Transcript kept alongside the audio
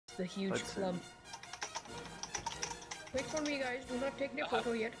a huge clump. Wait for me, guys. Do not take the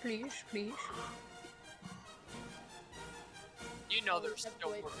photo yet, please, please. You know there's still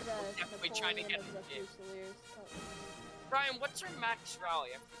more people definitely trying to get in the game. Ryan, what's your max rally?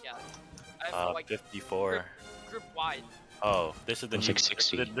 I forget. Like 54. Group wide. Oh, this is the new.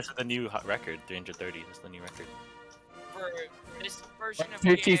 660. This is the new record. 330. This is the new record. For this version of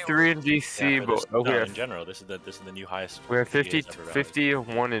 53 in VC, Yeah, but no, we have in general, this is the new highest. we have GA has ever rallied.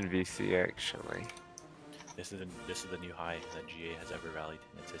 51 in VC actually. This is the new high that GA has ever rallied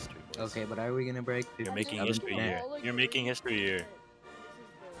in its history. Boys. Okay, but are we gonna break? You're making history here. You're making history here.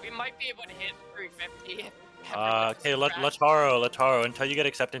 We might be able to hit 350. Okay, Lataro, until you get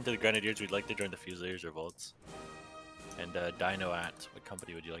accepted into the Grenadiers, we'd like to join the Fusiliers or Volts. And Dino at what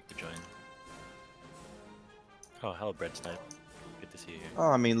company would you like to join? Oh, hello, Bread Snipe. Good to see you here. Oh,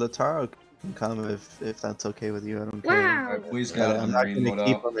 I mean, Lataro can come if that's okay with you. I don't care. Wow. Please Yeah, get I'm not gonna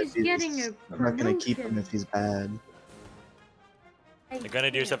keep him if He's getting a I'm not gonna keep him if he's bad. The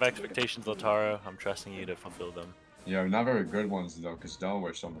Grenadiers have expectations, Lataro. I'm trusting you to fulfill them. Yeah, not very good ones though, because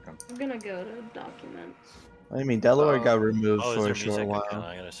Delaware's still come. I'm gonna go to documents. I mean, Delaware got removed Oh, for a is there short music? while.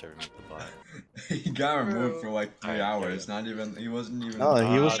 I gotta serve the bot. He got removed for like 3 hours. Not even. He wasn't even. No,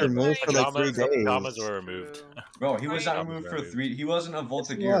 he was removed for like 3 The days. commas were removed. Bro, he was not removed for 3. He wasn't a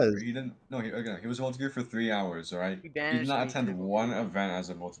Voltigear. was. He didn't. No, he was a Voltigear for 3 hours. All right. He He did banished not me. attend one event as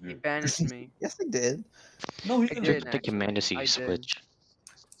a He Voltigear. banished me. Yes, he did. No, he I didn't. did. The Commandancy I did. switch.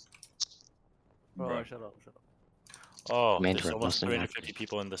 Bro. Shut up. Oh, Commander there's almost Muslim 350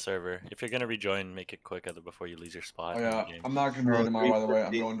 people in the server. If you're gonna rejoin, make it quick before you lose your spot. Oh in yeah, the game. I'm not gonna be here tomorrow. By the way,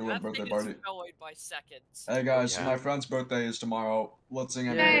 I'm going to a That birthday thing party. is delayed by seconds. Hey guys, Yeah. my friend's birthday is tomorrow. Let's sing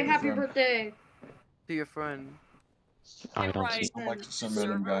happy Hey, birthday happy for him. birthday! To your friend. I don't see. I'm like some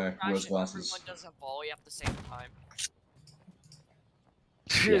random guy who has glasses. Everyone does a volley at the same time.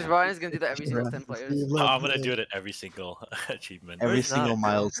 Cheers, Ryan's gonna do that every single 10 players. Oh, I'm gonna do it at every single achievement. Every single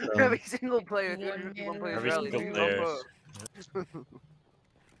milestone. Every single player, One 351 in players Every rally. single Team player. up.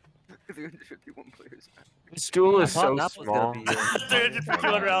 351 players. This duel is I thought so that was gonna small. be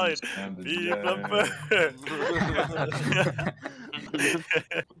 351 rallied. Beep bumper.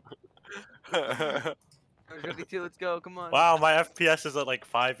 52, let's go, come on. Wow, my FPS is at like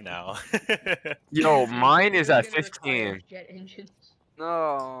 5 now. Yo, mine is at You're gonna require 15. Jet engines.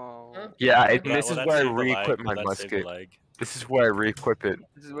 No. Huh? Yeah, Well, this is that where I saved the lag. re-equip my That saved the musket. lag. This is where I re-equip it.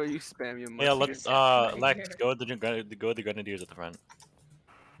 This is where you spam your Yeah, musket. let's Lex, go with the Grenadiers at the front.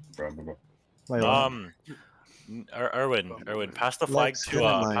 Wait, what? Erwin, pass the flag Lex, get in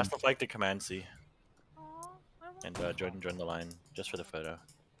line. pass the flag to Command C. And join the line just for the photo.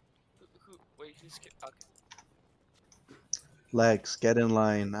 Wait, who's okay. Lex, get in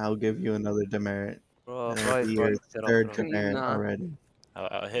line. I'll give you another demerit. Bro, That'll be your third demerit Nah. already.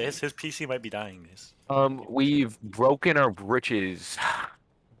 His PC might be dying. Guys. We've broken our bridges.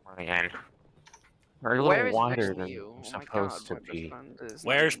 Man. We're a Where little is wider next to than you? we're Oh my supposed God, to be.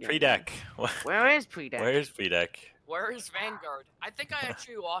 Where's pre-deck? Where is pre-deck? Where's pre-deck? Where is Vanguard? I think I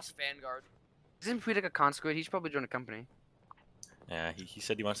actually lost Vanguard. Isn't pre-deck a conscript? He should probably join a company. Yeah, he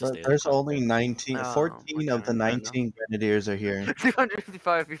said he wants to But stay. there's only 19, Oh, 14 of okay, the I don't know. 19 Grenadiers are here.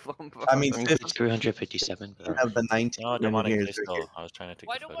 255 people on board. I mean, I think 15 it's 357. of the 19 No, demonic Grenadiers stay are here. still. I was trying to take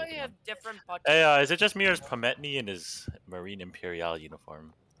Why the do photo. I have different budgets? Hey, is it just me or is Pometny in his Marine Imperial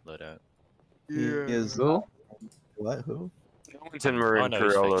uniform loadout? He is Who? what? Who? It's in Marine Oh no, he's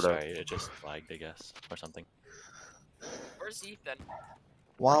Imperial fixed, loadout. sorry. It just lagged, I guess, or something. Where's Ethan?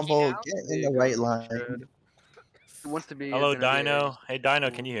 Womble, out? get in the right line. Who wants to be? Hello, gonna be Dino. Hey,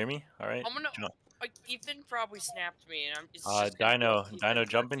 Dino, can you hear me? All right. I'm gonna. Like, Ethan probably snapped me, and I'm. It's just Dino, Ethan Dino,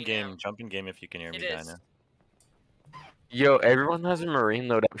 jump in 13 game. out. Jump in game if you can hear me, It is. Dino. Yo, everyone has a Marine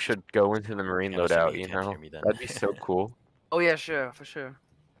loadout should go into the Marine Yeah, assuming loadout, you can't know? hear me then. That'd be so cool. Oh yeah, sure, for sure.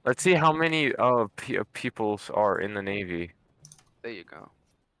 Let's see how many peoples are in the Navy. There you go.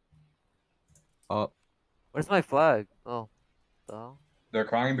 Oh, Where's my flag? Oh, the They're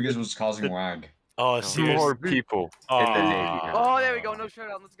crying because it was causing lag. Oh, There's seriously? more people in the Navy now. Oh, there we go. No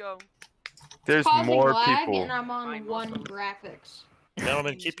showdown. Let's go. There's Causing more lag, people. and I'm on one graphics.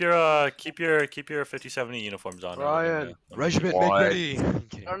 Gentlemen, keep your 5070 uniforms on. Ryan, regiment, What? make ready.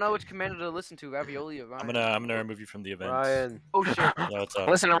 I don't know which commander to listen to, Ravioli or Ryan. I'm gonna remove you from the event. Ryan. Oh shit. Yeah, what's up?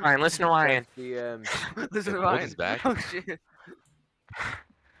 Listen to Ryan, listen to Ryan. The Listen to Wolf Ryan. is back. Oh shit.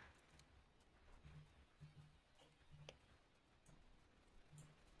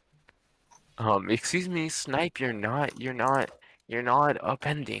 Excuse me, Snipe, you're not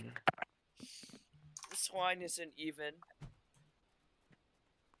upending. This line isn't even.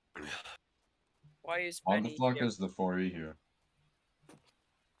 Why is Why the Benny fuck here? is the 4E here?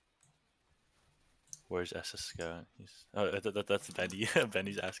 Where's SS Scout? That's Benny.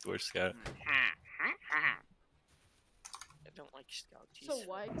 Benny's asking where's Scout. I don't like Scout. So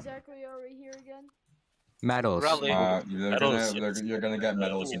why exactly are we here again? Medals. You're gonna get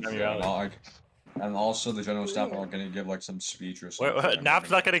medals and Medals, shit. yeah. And, and also the general staff are gonna give like some speech or something. Nap's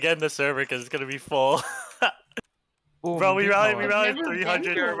not gonna get in the server because it's gonna be full. Oh, Bro, we rallied I've never 300,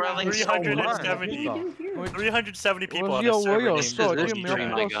 been to a rally. 370. What do you do here? 370 people on the server. This is history,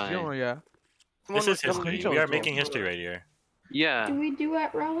 my guy. This is history. We are making history right here. Yeah. Do we do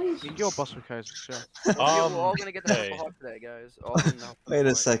at rallies? We're all gonna get the okay. alcohol today, guys. All in the Wait a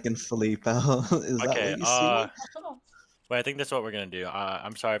alcohol. second, Felipe. Is that Okay, what you see? wait, I think that's what we're gonna do.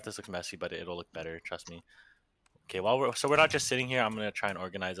 I'm sorry if this looks messy, but it'll look better. Trust me. Okay, we're not just sitting here. I'm gonna try and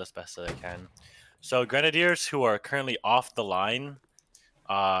organize us best as I can. So grenadiers who are currently off the line.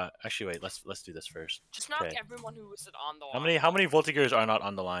 Actually, wait. Let's do this first. Just knock Okay. everyone who was on the line. How many Voltigeurs are not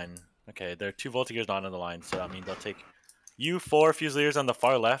on the line? Okay, there are 2 Voltigeurs not on the line, so that means they'll take you 4 Fusiliers on the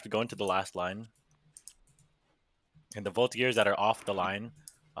far left, go into the last line, and the Voltigeurs that are off the line,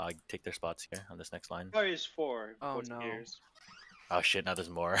 take their spots here on this next line. Where is 4? Oh no. Oh shit! Now there's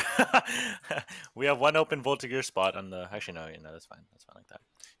more. We have 1 open Voltigeur spot on the. Actually, no, that's fine. That's fine like that.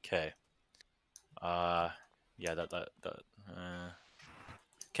 Okay. Yeah,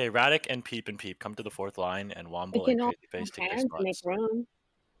 Okay, Radic and Peep come to the 4th line, and Womble and Crazy Face take their spots.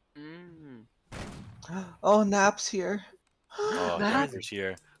 Oh, Nap's here. Oh, Crazy's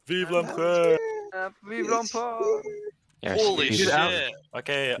here. Vive Nap's l'Empereur! here. Vive He's l'Empereur! here. Holy shit!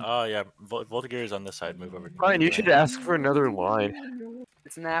 Okay, yeah, Voltigeur is on this side. Move over. to Ryan, the you right. should ask for another line.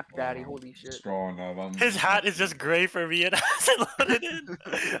 It's Nap, Daddy. Holy shit. His hat is just gray for me. It hasn't loaded in.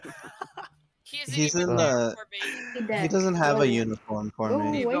 He's in the. He doesn't have a uniform for Oh,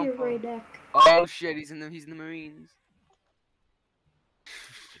 me. wait, right deck. Oh shit, he's in the Marines.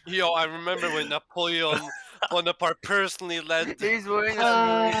 Yo, I remember when Napoleon Bonaparte personally led He's wearing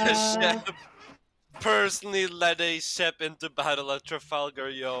a ship. Personally led a ship into battle at Trafalgar,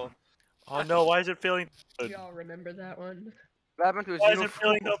 yo. Oh no, why is it failing? Y'all remember that one? What happened to his Why is it uniform?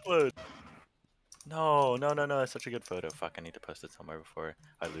 failing to upload? No, it's such a good photo. Fuck, I need to post it somewhere before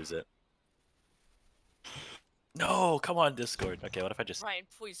I lose it. No, come on, Discord. Okay, what if I just... Ryan,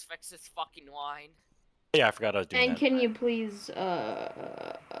 please fix this fucking line. Yeah, I forgot I was doing And that. can you please,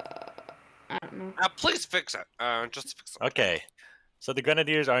 I don't know. Please fix it. Just fix it. Okay, so the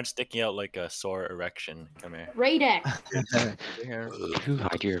Grenadiers aren't sticking out like a sore erection. Come here. Ray deck. Who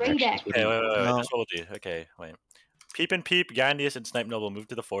hide your Ray erections? deck. Okay, wait. No. That's what we'll do. Okay, wait. Peep and Peep, Gandius, and Snipe Noble move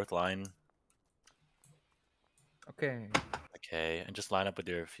to the 4th line. Okay. Okay, and just line up with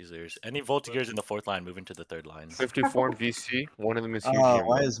your Fusiliers. Any Voltigeurs in the 4th line, move into the 3rd line. 54 in VC. One of them is huge. Oh,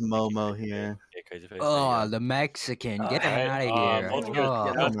 why is Momo here? Okay, Crazy Face. Oh, the Mexican. Get him out of here.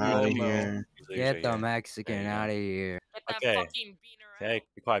 Voltigeurs, Get him out of here. Get the Mexican out of here. Get that Okay. fucking beaner Okay,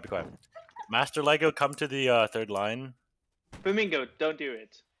 out. be quiet. Master Lego, come to the 3rd line. Flamingo, don't do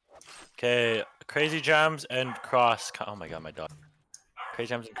it. Okay, Crazy Jams and Cross. Oh my god, my dog. Crazy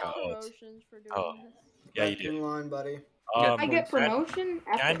Jams and Cross. Promotions for doing Oh, this. yeah, you do. line, buddy. I get promotion?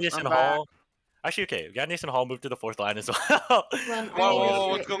 Gandius and I'm back. Hall. Actually, okay, Gandius and Hall move to the 4th line as well. Then Whoa,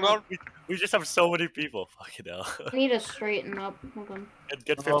 what's going on? We just have so many people. Fucking hell. I need to straighten up. Hold on.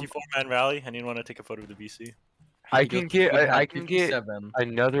 Get 54-man rally. Anyone want to take a photo of the VC? I can get seven.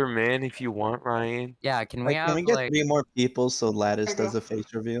 another man if you want, Ryan. Yeah, can we Like, have can we get like 3 more people so Lattice does a face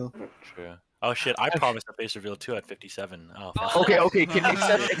reveal? True. Oh shit, I promised a face reveal too at 57. Oh, fuck. Okay, can you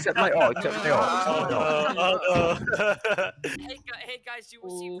accept my all, accept my all. Oh no. Hey guys, do you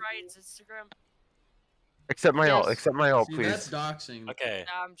want to see Ryan's Instagram? Accept my all, Yes. accept my all, See, please. that's doxing. Okay.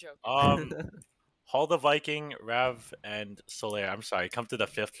 Nah, I'm joking. Hall the Viking, Rav, and Solaire. I'm sorry, come to the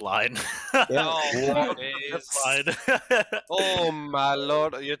 5th line. Oh, Fifth line. oh my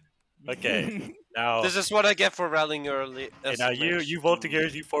lord. Okay. Now This is what I get for rallying early. okay, now you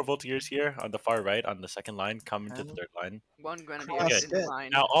Voltigeurs, you 4 Voltigeurs here on the far right on the 2nd line, come into the 3rd line. One grenadier Okay. in the line.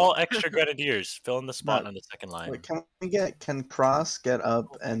 Now all extra Grenadiers fill in the spot No. on the 2nd line. Wait, can Cross get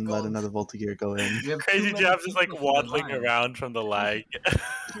up and let another Voltigeur go in? Crazy Jabs is like waddling around from the lag.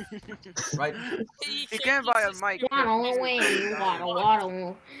 Right. You can't buy a mic. Waddle away,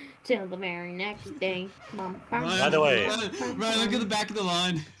 waddle, till the very next day. By the way, Ryan, look at the back of the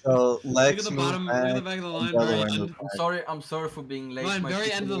line. So Lex move look at the back. back of the and line. Delaware Ryan. move back. I'm sorry for being late. Ryan,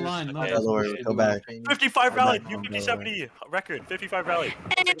 very end of the line. Okay. Delaware, go back. 55 rallied, Come back, U5070 record, 55 rallied.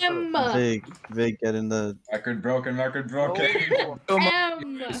 Vig, get in the. Record broken.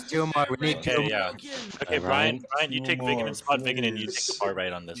 M. Two more. We need Okay, yeah. Okay, Brian, you take Two Vigan spot Vigan, and you take the please. far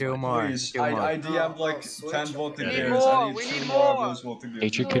right on this Two one. more. Please, Two more. I DM'd like 10 We Voltigears. need I more. need We two need more of more. those Voltigears.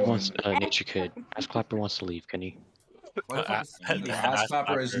 Nature to Kid join. wants. Nature Kid. Ask Clapper wants to leave. Can he? Why the fuck is The Ass ass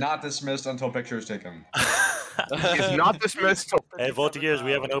Clapper is clapper. not dismissed until picture is taken. It's not dismissed. Hey, Voltigears,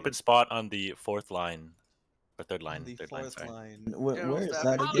 we have an open spot on the fourth line. Or third line. The Third line, fourth sorry. line. General Where is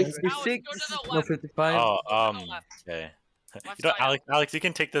staff that is again? good. Alex, go to the left. 55. Oh, Go to the left. okay. You Left know, side. Alex, you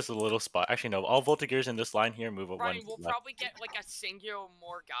can take this little spot. Actually, no. All Voltigears in this line here move one Brian, to we'll the left. probably get like a singular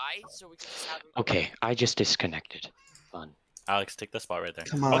more guy, so we can just have him. Okay, I just disconnected. Fun. Alex, take the spot right there.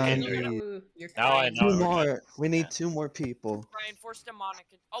 Come on. Okay, there we go. Ooh, you're Now I crazy. know. Two we're good. more. We need 2 more people. Brian, force demonic.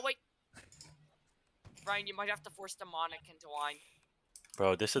 Oh wait. Brian, you might have to force demonic into line.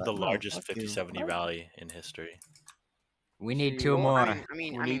 Bro, this is the No, largest fuck you. 50-70 rally in history. We need two more. I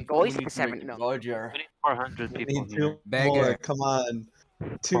mean, goalies take 7. No. Larger. We need 400 We people need here. 2 more. Come on.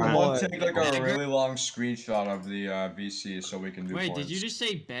 2 I more. want to take like a really long screenshot of the VC so we can do Wait, points. did you just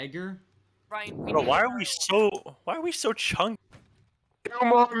say beggar? Brian, we Bro, need why a are we girl. so chunky? Two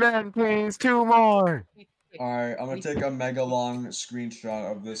more men, please. Two more. Alright, I'm gonna take a mega long screenshot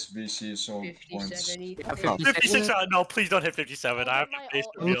of this VC so 50, points. 70. 56. No, please don't hit 57. I have to face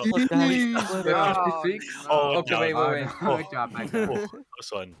the reveal. Oh, Okay, wait. Oh, Good job, Mike. close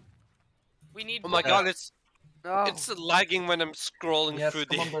one. We need. Oh my god, it's No. lagging when I'm scrolling Yes, through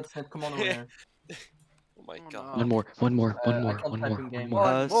come the. on, Brett, come on over there. Oh my Oh, god. no. One more. I can't type in game.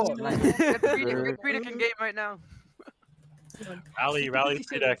 More. Get Frida can game right now. Rally,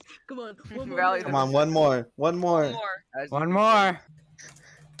 Frida. Come on. Rally Come on, 1 more. 1 more. One more.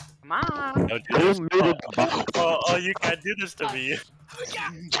 Come on. No, do this. Oh, you can't do this to me.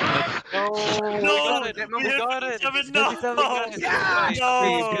 No, No, we got it. we We hit got it. 57. No,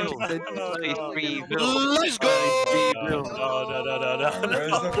 Let's go. No.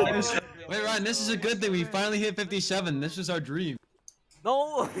 Where's the finish? Wait, Ryan, this is a good thing. We finally hit 57. This was our dream.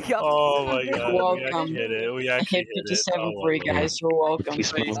 No. Oh my god. Welcome. We actually hit it. We actually hit it. 57 for you guys. You're welcome.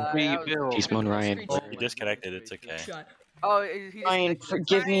 Peace Ryan. You disconnected. It's okay. Oh, Ryan,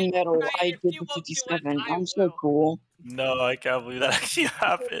 forgive me that I did the 57. I'm so cool. No, I can't believe that actually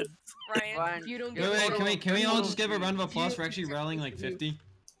happened. Brian, you don't Wait, can we all just give a round of applause for actually rallying like 50?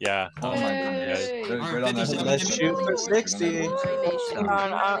 Yeah. Oh my god. Yay. Good, Alright, good on that. 57. Let's shoot for 60. Come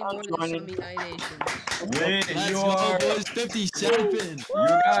on, I'm joining. Let's You go, are. boys. 57. You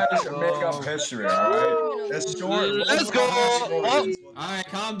guys make up history, alright? It's short. Let's go. Alright,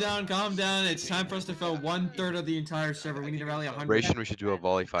 calm down. It's time for us to fill 1/3 of the entire server. We need to rally 100. We should do a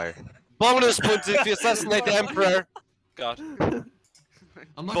volley fire. Bonus points if you assassinate the Emperor. God.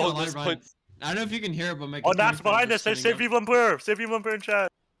 I'm not gonna lie, Bonus Ryan. points. I don't know if you can hear it, but my Oh, that's computer's behind just us. sitting Save up. people in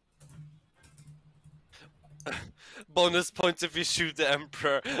chat. Bonus points if you shoot the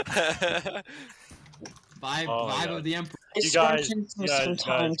Emperor. Vibe Oh my of God. the Emperor. It's guys, starting to take some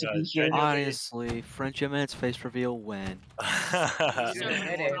time to be here. Honestly, French Eminence face reveal when? Is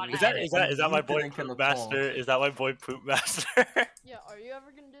that my boy Poop Master? Is that my boy Poop Master? Yeah, are you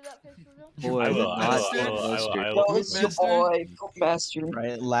ever gonna do that face reveal? Boy, I will. Well, it's your boy, Poop Master.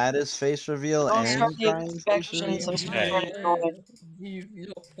 Right, Lattice face reveal I'll and start the Brian face inspections. reveal. I'll start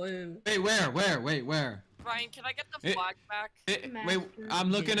it. Wait, where? Brian, can I get the flag back? Wait,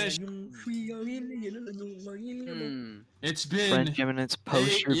 I'm looking at. It's been French Eminence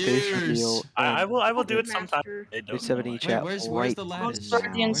post your face years. reveal. I will do it sometime. Hey, don't 270 worry. chat. where's right the now. lattice? Start the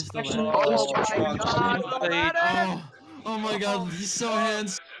Where's the inspection. lattice? Oh my god, he's so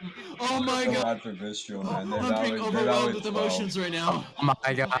handsome. Oh my god. Bad for Visual, man. I'm being overwhelmed with emotions right now. Oh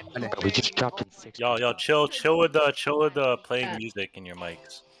my god. We just dropped in 60. Yo, chill with the playing music in your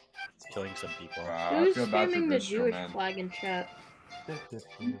mics. It's killing some people. I Who's feel bad for spamming the Visual, Jewish man. flag in chat?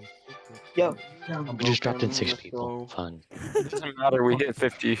 Yo. We just dropped in 6 people. Fun. Doesn't matter. We hit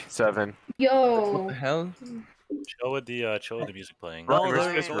 57. Yo. hell? Chill with the music playing. No,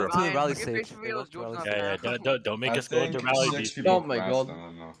 Ryan, there's Ryan, Ryan, Rally get safe. face reveals, George, not Yeah, don't make I us go think to rally 6 these people people. my passed, God. I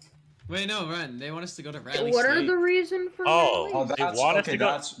don't know. Wait, no, Ren. They want us to go to Rally What are State. the reason for Oh, rally? Oh, they that's want us okay. to go.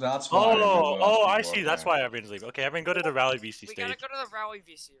 That's why. I see. That's why everyone's leaving. Okay, everyone go to the rally VC We gotta stage. go to the rally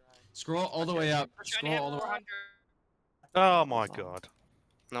VC, Ryan. Scroll all the way up. We're trying to Scroll hit all the way. 400. Oh my god.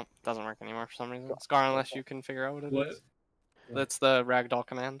 Nope, doesn't work anymore for some reason. Scar, unless you can figure out what it is. That's the ragdoll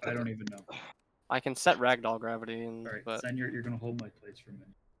command. I don't even know. I can set ragdoll gravity, Alright, but then you're gonna hold my plates for a minute.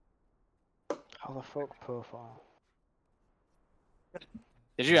 Color folk profile.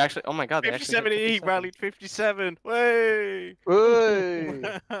 did you actually? Oh my god, they actually. hit 57 rallied 57. Way. Hey!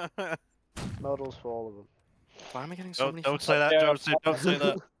 Medals for all of them. Why am I getting so many? Don't say that. Don't say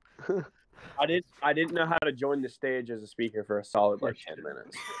that. I didn't know how to join the stage as a speaker for a solid like 10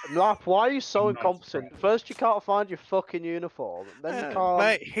 minutes. Nap, why are you so incompetent? First you can't find your fucking uniform, then you can't.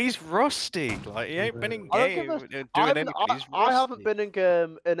 Mate, he's rusty. Like he ain't been in I don't game give a- doing I'm- anything. He's rusty. I haven't been in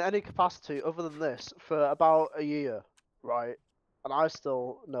game in any capacity other than this for about a year, right? And I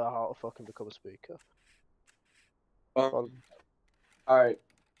still know how to fucking become a speaker. All right.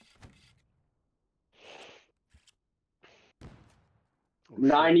 Oh,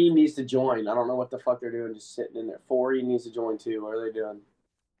 90 needs to join. I don't know what the fuck they're doing, just sitting in there. 40 needs to join too. What are they doing?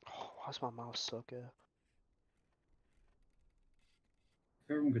 Oh, why's my mouse so good?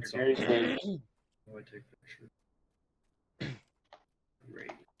 Everyone gets Very strange. Oh, I take picture.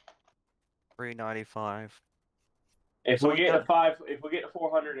 Great. 395. If we get if we get a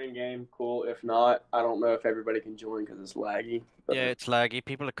 400 in game, cool. If not, I don't know if everybody can join because it's laggy. But Yeah, it's laggy.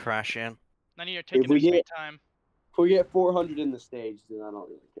 People are crashing. None of you are if taking we their get sweet time. if we get 400 in the stage, then I don't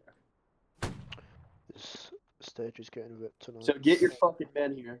really care. This stage is getting ripped tonight. So get your fucking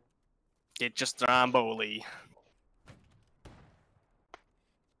men here. Get your Stromboli.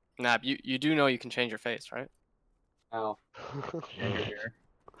 Nah, you do know you can change your face, right? How?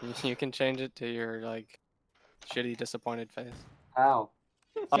 You can change it to your like shitty, disappointed face. How?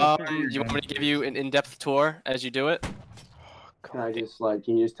 You want me to give you an in-depth tour as you do it? Can I just like?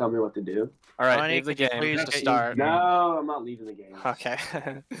 Can you just tell me what to do? All right, Ronnie, leave the could you game please to get start. No, I'm not leaving the game. Okay.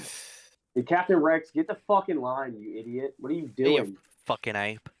 Hey, Captain Rex, get the fucking line, you idiot! What are you You doing? fucking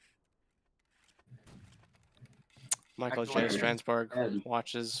ape. Michael J. Stransburg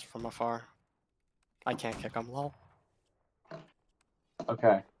watches from afar. I can't kick him, lol.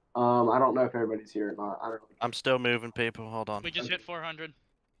 Okay. I don't know if everybody's here or not. I don't. I'm still moving people. Hold on. We just hit 400.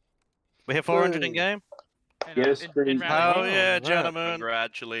 We hit 400 in game? Yes, in round Oh one. yeah, gentlemen.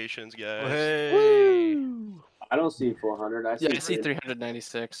 Congratulations, guys. Hey. I don't see 400. I see. Yeah, I see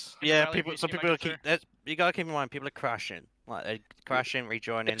 396. Yeah, Rally people. VC, Some people Michael are keep. Sir. You gotta keep in mind, people are crashing. Like they're crashing,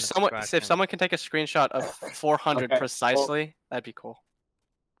 rejoining. If someone can take a screenshot of 400 Okay, precisely, that'd be cool.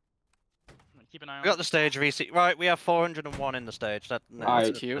 Keep an eye on We got the stage VC. Right, we have 401 in the stage. That's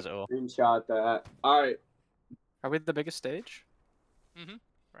Alright, cute. Screenshot that. All right. Are we the biggest stage?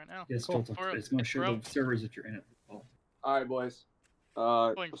 Right now. Yeah, it's, Cool. still, it's going to show the servers that you're in it. Oh. All right, boys.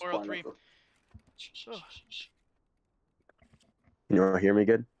 Going let's 403. find out. You all hear me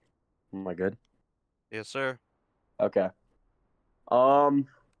good? Am I good? Yes, sir. Okay.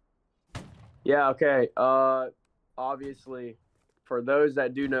 Yeah, okay. Obviously, for those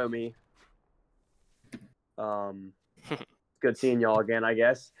that do know me, it's good seeing y'all again, I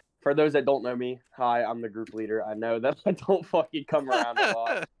guess. For those that don't know me, hi, I'm the group leader. I know that I don't fucking come around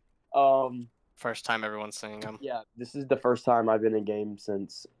a lot. First time everyone's seeing him. Yeah, this is the first time I've been in game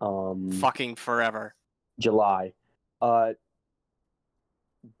since Fucking forever. July. But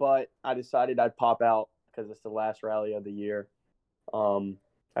I decided I'd pop out because it's the last rally of the year.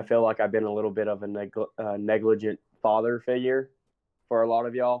 I feel like I've been a little bit of a negligent father figure for a lot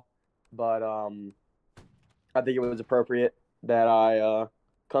of y'all, but I think it was appropriate that I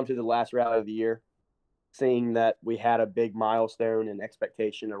come to the last rally of the year, seeing that we had a big milestone and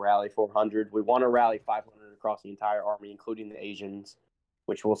expectation to rally 400. We want to rally 500 across the entire army, including the Asians,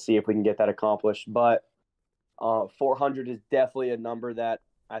 which we'll see if we can get that accomplished. But 400 is definitely a number that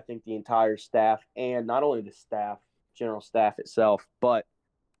I think the entire staff, and not only the staff, general staff itself, but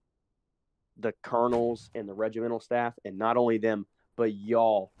the colonels and the regimental staff, and not only them, but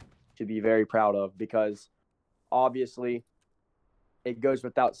y'all should be very proud of, because obviously it goes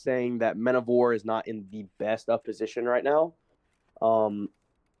without saying that Men of War is not in the best of position right now.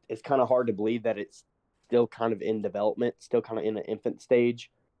 It's kind of hard to believe that it's still kind of in development, still kind of in an infant stage,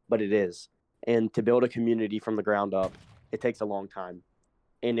 but it is. And to build a community from the ground up, it takes a long time.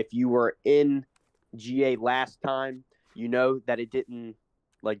 And if you were in GA last time, you know that it didn't,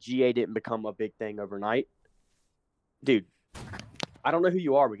 like, GA didn't become a big thing overnight. Dude, I don't know who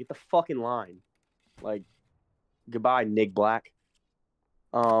you are, but get the fucking line. Like, goodbye, Nig Black.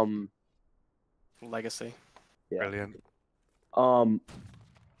 Legacy. Yeah. Brilliant.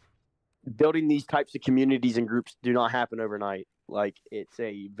 Building these types of communities and groups do not happen overnight. Like, it's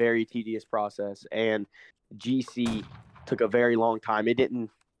a very tedious process, and GC took a very long time.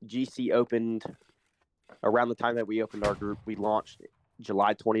 GC opened around the time that we opened our group. We launched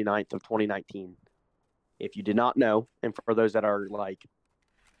July 29th of 2019. If you did not know, and for those that are like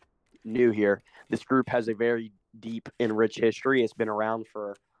new here, this group has a very deep and rich history. It's been around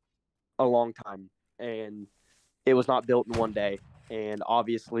for a long time, and it was not built in one day. And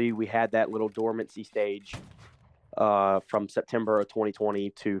obviously we had that little dormancy stage from September of 2020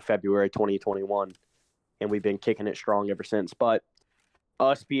 to February 2021, and we've been kicking it strong ever since. But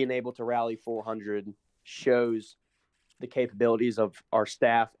us being able to rally 400 shows the capabilities of our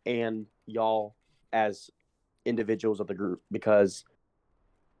staff and y'all as individuals of the group, because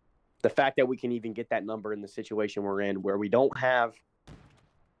the fact that we can even get that number in the situation we're in, where we don't have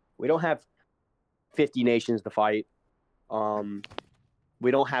 50 nations to fight. We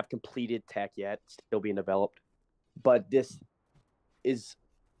don't have completed tech yet, still being developed. But it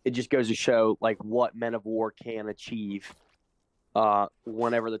just goes to show like what Men of War can achieve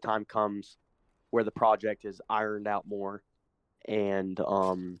whenever the time comes where the project is ironed out more and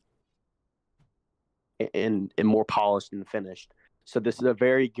more polished and finished. So this is a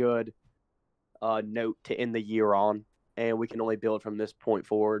very good note to end the year on, and we can only build from this point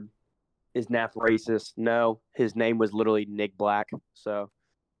forward. Is Naf racist? No, his name was literally Nick Black, so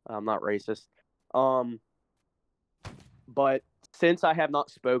I'm not racist. But since I have not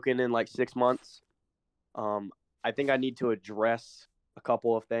spoken in like 6 months, I think I need to address a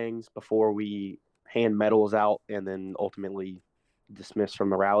couple of things before we hand medals out and then ultimately dismiss from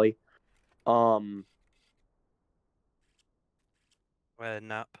the rally. Where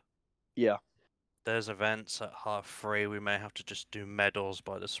Nap? Yeah. There's events at 3:30. We may have to just do medals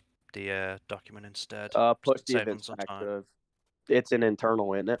by the document instead. Push the Save on events some back time. to. It's an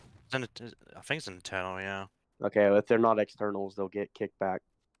internal, isn't it? I think it's an internal, yeah. Okay, well, if they're not externals, they'll get kicked back.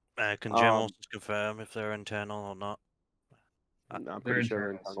 Can Jim also confirm if they're internal or not? I'm pretty sure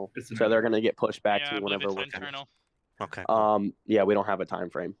they're internal. It's So they're going to get pushed back Yeah, to I believe whenever it's we're internal. Okay. Yeah, we don't have a time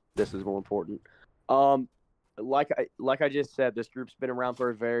frame. This is more important. Like I just said, this group's been around for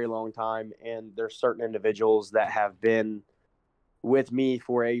a very long time, and there's certain individuals that have been with me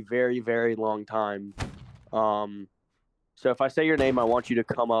for a very, very long time. So if I say your name, I want you to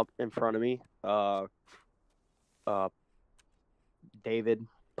come up in front of me. David,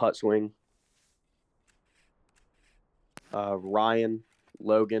 putt swing. Ryan,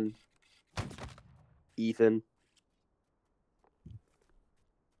 Logan, Ethan,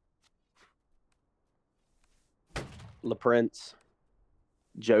 LaPrince,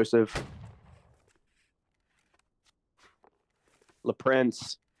 Joseph,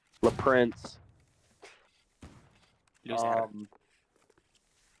 LaPrince.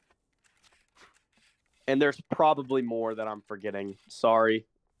 And there's probably more that I'm forgetting. Sorry.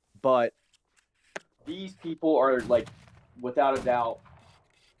 But these people are like, without a doubt,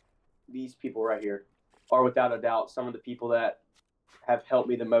 these people right here are without a doubt some of the people that have helped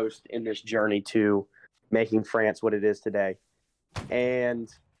me the most in this journey to making France what it is today. And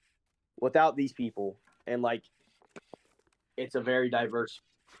without these people, and like, it's a very diverse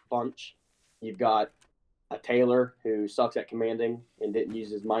bunch. You've got a Taylor who sucks at commanding and didn't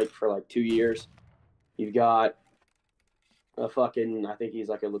use his mic for like 2 years. You've got a fucking, I think he's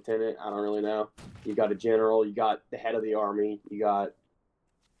like a lieutenant. I don't really know. You got a general. You got the head of the army. You got,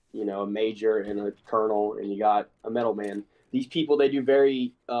 a major and a colonel, and you got a middleman. These people, they do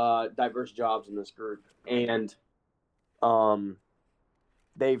very diverse jobs in this group, and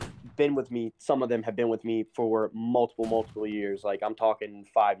they've been with me. Some of them have been with me for multiple years. Like, I'm talking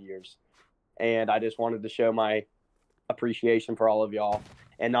 5 years, and I just wanted to show my appreciation for all of y'all,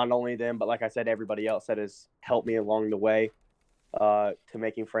 and not only them, but like I said, everybody else that has helped me along the way to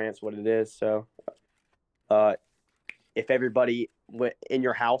making France what it is. So if everybody in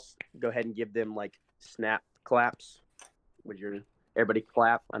your house, go ahead and give them like snap claps. Everybody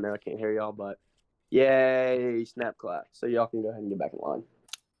clap? I know I can't hear y'all, but yay, snap clap. So y'all can go ahead and get back in line.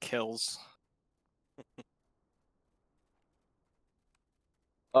 Kills.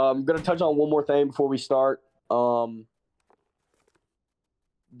 I'm going to touch on one more thing before we start.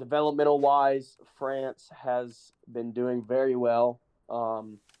 Developmental wise, France has been doing very well. Let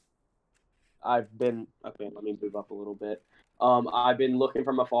me move up a little bit. I've been looking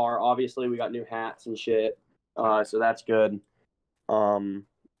from afar. Obviously, we got new hats and shit, so that's good.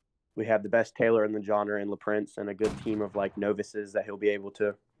 We have the best tailor in the genre in LaPrince, and a good team of like novices that he'll be able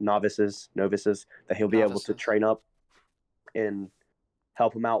to able to train up and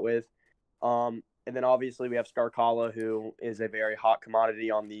help him out with. And then obviously we have Scarcala, who is a very hot commodity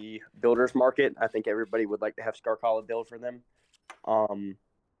on the builders market. I think everybody would like to have Scarcala build for them.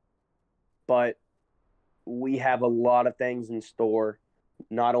 But we have a lot of things in store,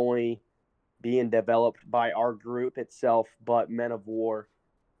 not only being developed by our group itself, but Men of War,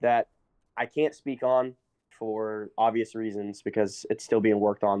 that I can't speak on for obvious reasons because it's still being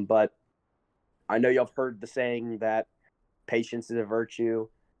worked on. But I know y'all have heard the saying that patience is a virtue,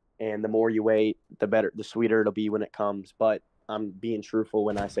 and the more you wait, the sweeter it'll be when it comes. But I'm being truthful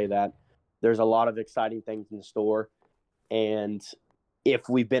when I say that. There's a lot of exciting things in store, and if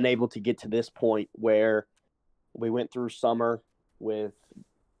we've been able to get to this point where we went through summer with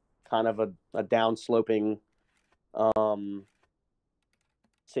kind of a downsloping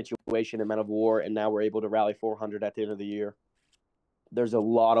situation in Men of War, and now we're able to rally 400 at the end of the year. There's a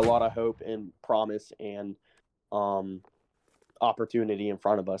lot of hope and promise and opportunity in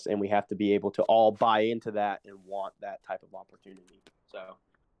front of us, and we have to be able to all buy into that and want that type of opportunity. So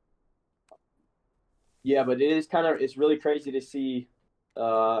yeah, but it's really crazy to see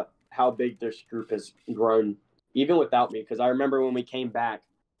how big this group has grown, even without me, because I remember when we came back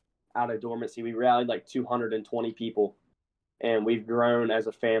out of dormancy, we rallied like 220 people, and we've grown as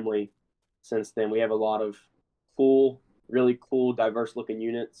a family since then. We have a lot of really cool, diverse looking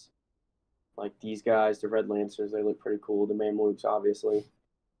units. Like these guys, the Red Lancers, they look pretty cool. The Mamluks, obviously.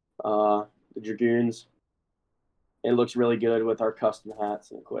 The Dragoons. It looks really good with our custom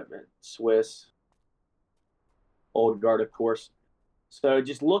hats and equipment. Swiss. Old Guard, of course. So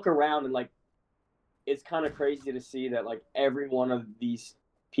just look around and, like, it's kind of crazy to see that, like, every one of these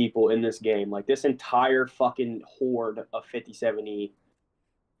people in this game, like, this entire fucking horde of 57E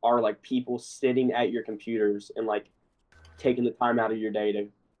are, like, people sitting at your computers and, like, taking the time out of your day to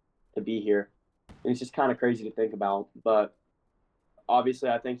be here. And it's just kind of crazy to think about. But obviously,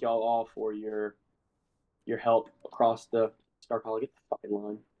 I thank y'all all for your help across the Star Collar. Get the fucking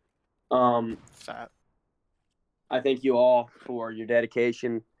line. Fat. I thank you all for your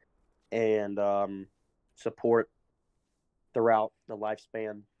dedication and support throughout the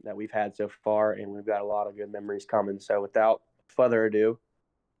lifespan that we've had so far, and we've got a lot of good memories coming. So without further ado,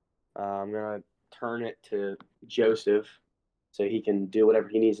 I'm going to turn it to Joseph so he can do whatever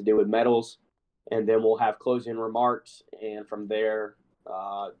he needs to do with medals, and then we'll have closing remarks, and from there,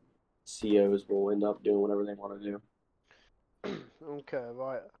 COs will end up doing whatever they want to do. Okay,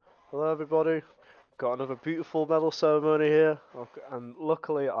 right. Hello, everybody. Got another beautiful medal ceremony here, and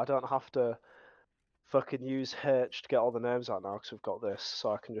luckily I don't have to fucking use H to get all the names out now because we've got this,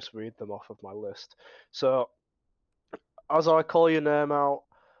 so I can just read them off of my list. So, as I call your name out,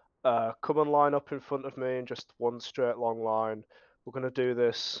 come and line up in front of me in just one straight long line. We're going to do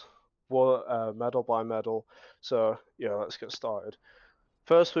this medal by medal. So, yeah, let's get started.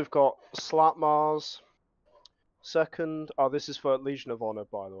 First, we've got Slap Mars. Second, this is for Legion of Honor,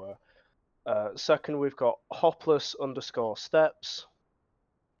 by the way. Second, we've got Hopless_Steps.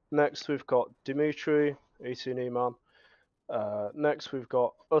 Next, we've got Dimitri, 18E man. Next, we've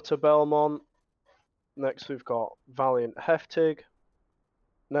got Utter Belmont. Next, we've got Valiant Heftig.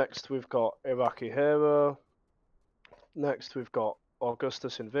 Next, we've got Iraqi Hero. Next, we've got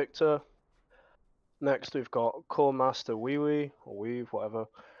Augustus Invictor. Next, we've got Core Master Wewie, or Weave, whatever.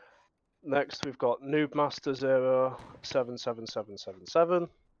 Next, we've got Noob Master 077777.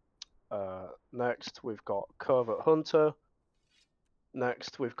 Next, we've got Covert Hunter.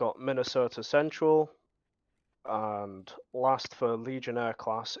 Next, we've got Minnesota Central. And last for Legionnaire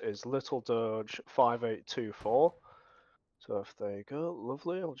class is Little Dirge 5824. So if there you go,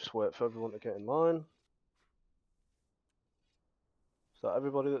 lovely. I'll just wait for everyone to get in line. Is that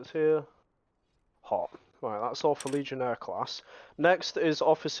everybody that's here? Hot. Right, that's all for Legionnaire class. Next is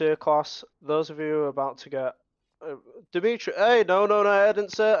Officer class. Those of you who are about to get... Dimitri, hey, no, I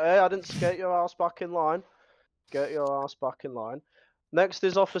didn't say... Hey, I didn't get your ass back in line. Get your ass back in line. Next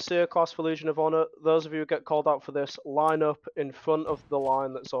is Officer class for Legion of Honor. Those of you who get called out for this, line up in front of the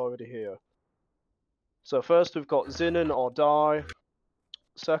line that's already here. So first we've got Zinin or Die.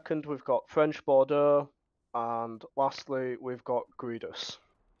 Second we've got French Bordeaux. And lastly we've got Gredus.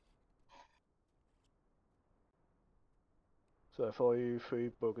 So if all you three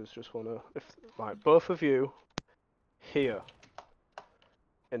buggers just wanna... Right, both of you here.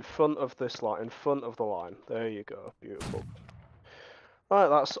 In front of this line, in front of the line. There you go, beautiful. Right,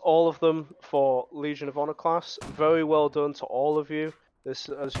 that's all of them for Legion of Honor class. Very well done to all of you. This,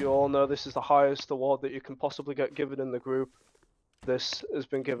 as you all know, this is the highest award that you can possibly get given in the group. This has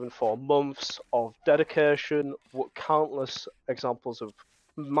been given for months of dedication, countless examples of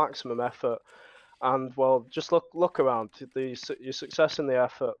maximum effort, and well, just look around. Your success in the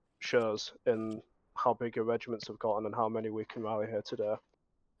effort shows in how big your regiments have gotten and how many we can rally here today.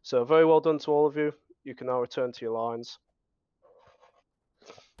 So very well done to all of you. You can now return to your lines.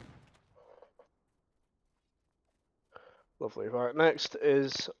 Lovely. Right, next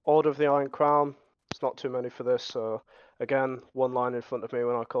is Order of the Iron Crown. It's not too many for this, so again, one line in front of me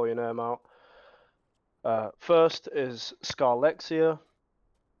when I call your name out. First is Scarlexia.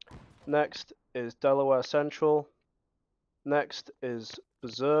 Next is Delaware Central. Next is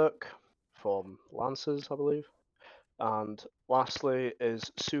Berserk from Lancers, I believe. And lastly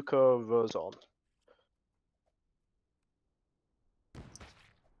is Suko Rozon.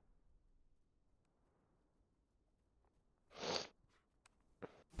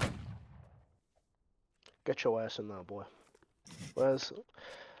 Get your ass in there, boy. Where's...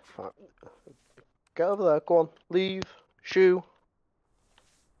 Right. Get over there, go on. Leave. Shoo.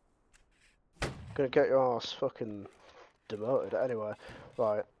 Gonna get your ass fucking demoted anyway.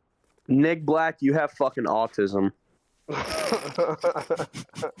 Right. Nick Black, you have fucking autism.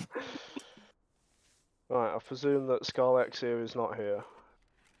 Right, I presume that Scarlex here is not here.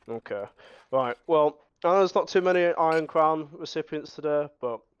 Okay. Right, well, I know there's not too many Iron Crown recipients today,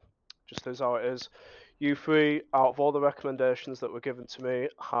 but just is how it is. You three, out of all the recommendations that were given to me,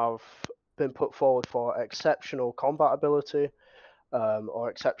 have been put forward for exceptional combat ability, or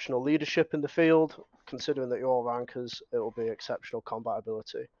exceptional leadership in the field. Considering that you're all rankers, it will be exceptional combat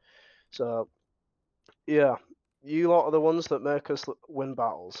ability. So, yeah, you lot are the ones that make us win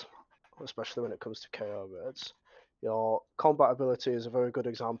battles, especially when it comes to KO raids. Your combat ability is a very good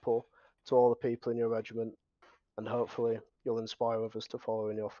example to all the people in your regiment, and hopefully you'll inspire others to follow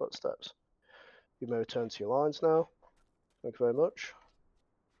in your footsteps. You may return to your lines now. Thank you very much.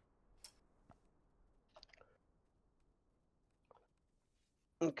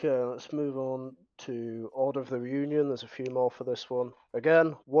 Okay, let's move on to Order of the Reunion. There's a few more for this one.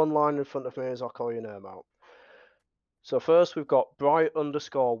 Again, one line in front of me as I call your name out. So first we've got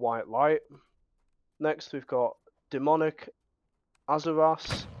bright_white light. Next we've got demonic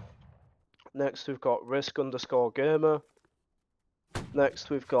Azaras. Next we've got risk_gamer. Next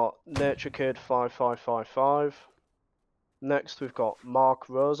we've got naturekid5555. Next we've got Mark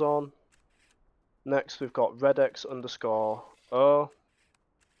Roson. Next we've got redex_o.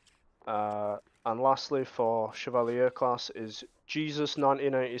 And lastly for Chevalier class is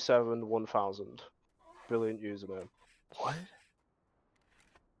Jesus1987 1000. Brilliant username. What?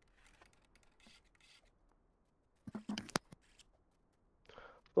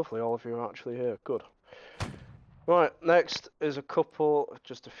 Lovely, all of you are actually here. Good. Right, next is a couple,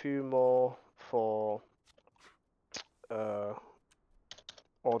 just a few more for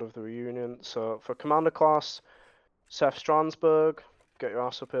Order of the Reunion. So for Commander class, Seth Strandsberg, get your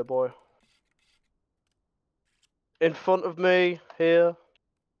ass up here, boy. In front of me, here.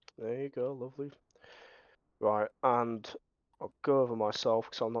 There you go, lovely. Right, and I'll go over myself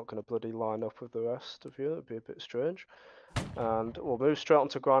because I'm not going to bloody line up with the rest of you. That'd be a bit strange. And we'll move straight on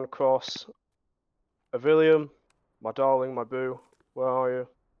to Grand Cross. Avilium, my darling, my boo, where are you?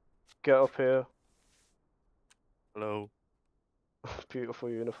 Get up here. Hello.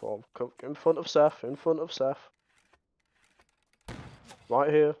 Beautiful uniform. Come in front of Seth, in front of Seth. Right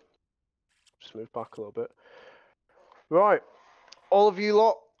here. Just move back a little bit. Right. All of you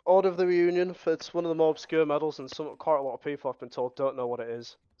lot, Order of the Reunion, it's one of the more obscure medals, and quite a lot of people I've been told don't know what it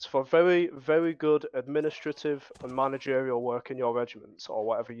is. It's for very, very good administrative and managerial work in your regiments, or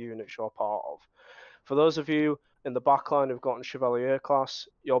whatever units you're part of. For those of you in the backline who've gotten Chevalier class,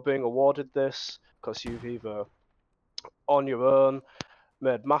 you're being awarded this because you've either, on your own,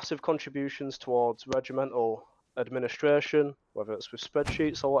 made massive contributions towards regimental administration, whether it's with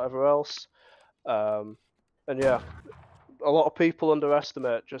spreadsheets or whatever else. And yeah, a lot of people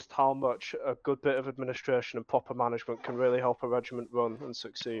underestimate just how much a good bit of administration and proper management can really help a regiment run and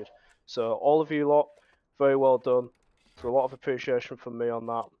succeed. So all of you lot, very well done. So a lot of appreciation from me on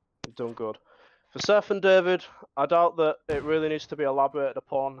that. You've done good. For Seth and David, I doubt that it really needs to be elaborated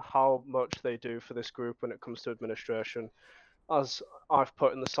upon how much they do for this group when it comes to administration. As I've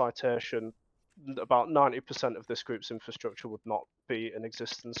put in the citation, about 90% of this group's infrastructure would not be in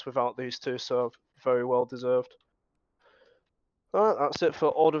existence without these two, so very well deserved. Alright, that's it for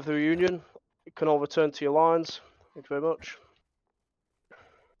Order of the Reunion. You can all return to your lines. Thank you very much.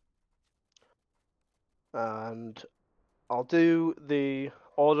 And I'll do the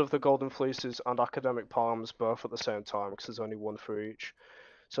Order of the Golden Fleeces and Academic Palms both at the same time because there's only one for each.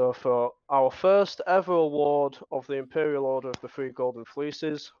 So for our first ever award of the Imperial Order of the Three Golden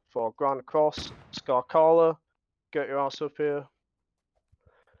Fleeces for Grand Cross, Scarcala, get your ass up here.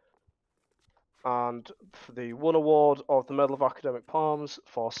 And for the one award of the Medal of Academic Palms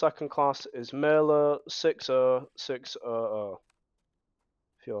for second class is Mailer 60600.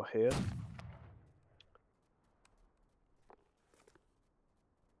 If you're here.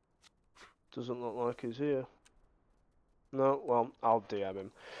 Doesn't look like he's here. No, well, I'll DM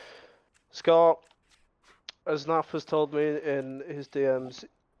him. Scott, as Nath has told me in his DMs,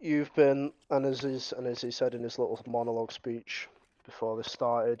 you've been, and as he said in his little monologue speech before this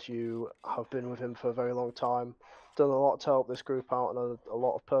started, you have been with him for a very long time, done a lot to help this group out, and a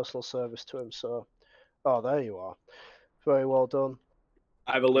lot of personal service to him. So, oh, there you are. Very well done.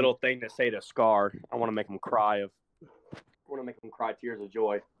 I have a little thing to say to Scar. I want to make him cry. I want to make him cry tears of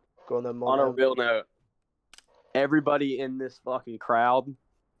joy. Go on then, On a real note, everybody in this fucking crowd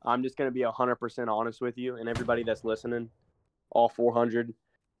I'm just gonna be 100% honest with you and everybody that's listening, all 400.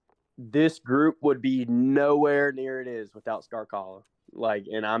 This group would be nowhere near it is without Scarcala. Like,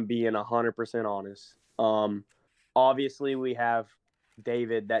 and I'm being 100% honest. Obviously we have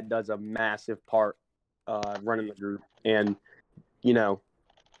David that does a massive part running the group, and you know,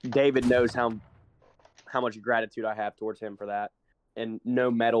 David knows how much gratitude I have towards him for that, and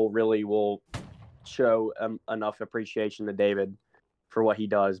no medal really will show enough appreciation to David for what he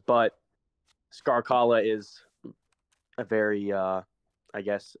does. But Scarcala is a very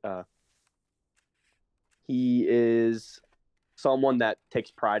he is someone that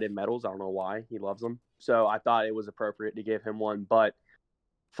takes pride in medals. I don't know why. He loves them. So I thought it was appropriate to give him one. But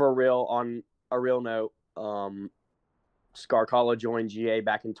for real, on a real note, Scarcala joined GA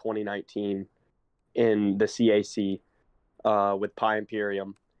back in 2019 in the CAC with Pi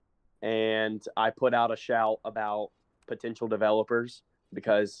Imperium. And I put out a shout about potential developers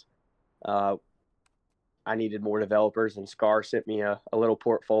because I needed more developers, and Scar sent me a little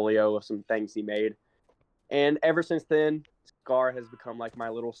portfolio of some things he made. And ever since then, Scar has become like my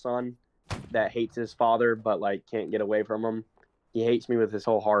little son that hates his father but like can't get away from him. He hates me with his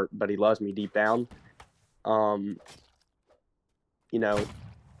whole heart, but he loves me deep down. You know,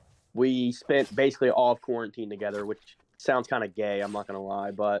 we spent basically all of quarantine together, which sounds kind of gay, I'm not gonna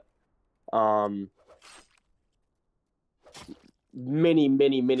lie, but many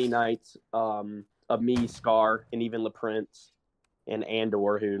nights of me, Scar, and even LaPrince and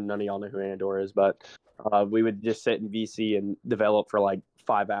Andor, who none of y'all know who Andor is, but we would just sit in VC and develop for like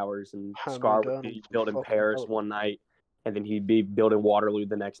 5 hours, and Scar would be building Paris one night, and then he'd be building Waterloo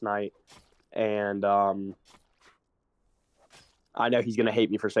the next night. And I know he's going to hate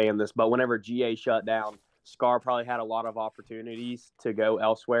me for saying this, but whenever GA shut down, Scar probably had a lot of opportunities to go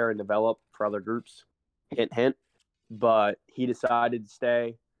elsewhere and develop for other groups. Hint, hint. But he decided to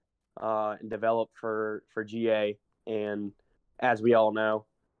stay and develop for GA. And as we all know,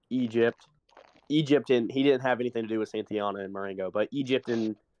 Egypt, he didn't have anything to do with Santillana and Marengo, but Egypt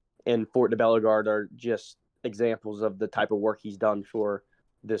and Fort de Bellegarde are just examples of the type of work he's done for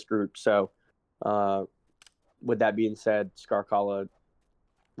this group. So with that being said, Scarcala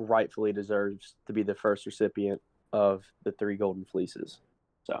rightfully deserves to be the first recipient of the 3 golden fleeces.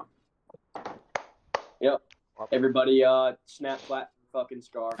 So, yep. Everybody snap, clap, fucking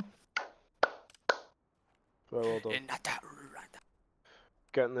Scar. Very well done.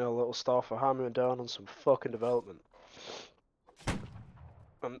 Getting there a little star for hammering down on some fucking development.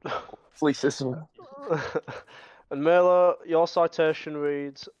 Fleeces. And Mela, your citation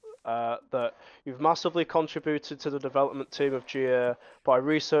reads that you've massively contributed to the development team of GA by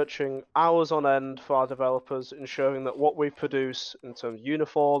researching hours on end for our developers, ensuring that what we produce in terms of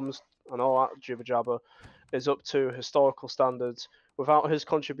uniforms and all that jibber jabber is up to historical standards. Without his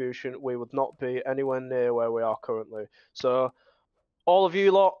contribution, we would not be anywhere near where we are currently. So, all of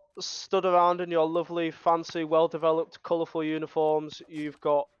you lot stood around in your lovely, fancy, well-developed, colourful uniforms. You've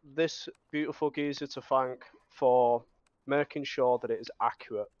got this beautiful geezer to thank for making sure that it is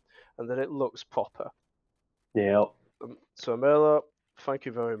accurate and that it looks proper. Yeah. So, Mela, thank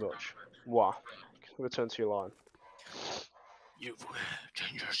you very much. Wow. Return to your line. You've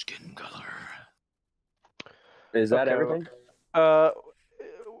changed your skin color. Is that everything?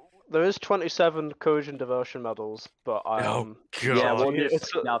 There is 27 Kojin devotion medals, but God. Yeah, we'll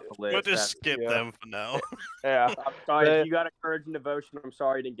just out the list. We'll just skip them for now. Yeah. I'm sorry if you got a courage and devotion. I'm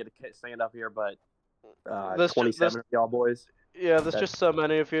sorry you didn't get to stand up here, but 27 of y'all boys. Yeah, there's just so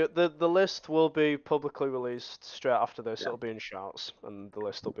many of you. The list will be publicly released straight after this. Yeah. It'll be in shouts, and the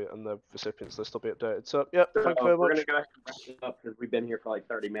list will be, and the recipients list will be updated. So, yeah, thank you very We're much. gonna go ahead and wrap it up because we've been here for like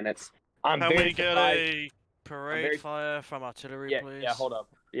 30 minutes. Can we get a parade fire from artillery, please? Yeah, hold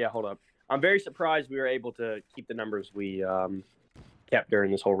up. I'm very surprised we were able to keep the numbers we kept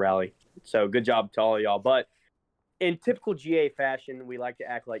during this whole rally. So good job to all of y'all. But in typical GA fashion, we like to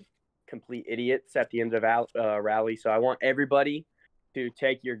act like complete idiots at the end of rally. So I want everybody to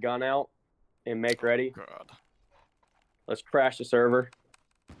take your gun out and make ready. God. Let's crash the server.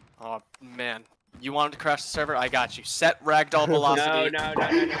 Oh man, you wanted to crash the server? I got you. Set ragdoll velocity. No.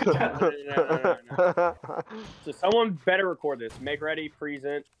 So someone better record this. Make ready,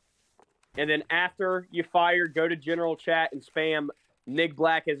 present, and then after you fire, go to general chat and spam Nick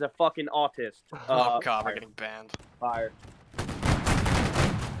Black is a fucking autist. Oh god, we're getting banned. Fire.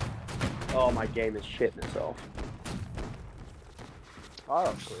 Oh, my game is shitting itself.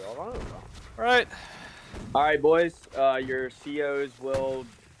 Right. All right, boys. Your COs will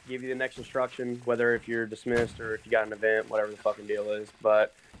give you the next instruction, whether if you're dismissed or if you got an event, whatever the fucking deal is.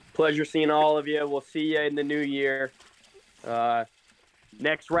 But pleasure seeing all of you. We'll see you in the new year.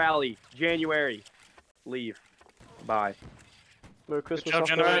 Next rally, January. Leave. Bye. Merry Good Christmas. job, Happy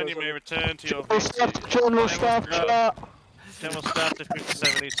gentlemen. Holidays. You may return to your General staff, VC. general staff, General staff to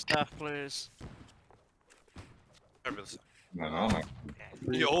 57 each staff, please.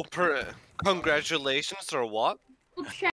 Yo, congratulations or what?